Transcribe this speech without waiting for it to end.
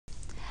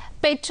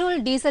Petrol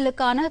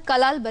டீசலுக்கான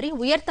கலால் வரி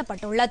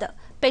உயர்த்தப்பட்டுள்ளது.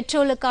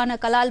 பெட்ரோலுக்கான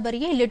கலால்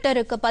வரியை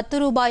லிட்டருக்கு 10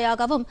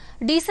 ரூபாயாகவும்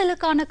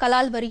டீசலுக்கான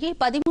கலால் வரியை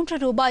 13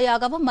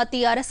 ரூபாயாகவும்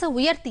மத்திய அரசு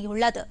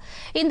உயர்த்தியுள்ளது.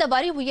 இந்த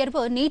வரி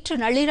உயர்வு நேற்று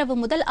நள்ளிரவு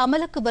முதல்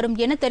அமலுக்கு வரும்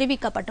என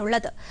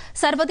தெரிவிக்கப்பட்டுள்ளது.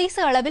 சர்வதேச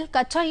அளவில்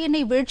கச்சா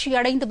எண்ணெய்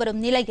வீழ்ச்சியடைந்து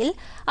வரும் நிலையில்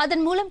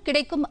அதன் மூலம்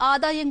கிடைக்கும்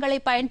ஆதாயங்களை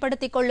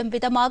பயன்படுத்திக் கொள்ளும்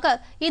விதமாக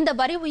இந்த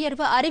வரி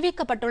உயர்வு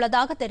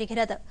அறிவிக்கப்பட்டுள்ளதாக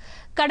தெரிகிறது.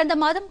 கடந்த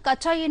மாதம்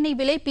கச்சா எண்ணெய்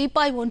விலை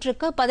பீப்பாய்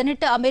ஒன்றுக்கு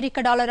 18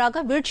 அமெரிக்க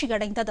டாலராக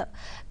வீழ்ச்சியடைந்தது.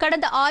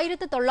 கடந்த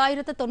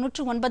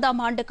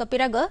 1999 ஆண்டுக்கு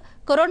பிறகு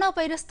கொரோனா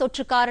வைரஸ்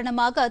தொற்று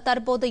காரணமாக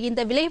தற்போது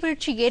இந்த விலை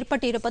வீழ்ச்சி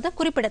ஏற்பட்டிருப்பது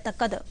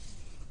குறிப்பிடத்தக்கது.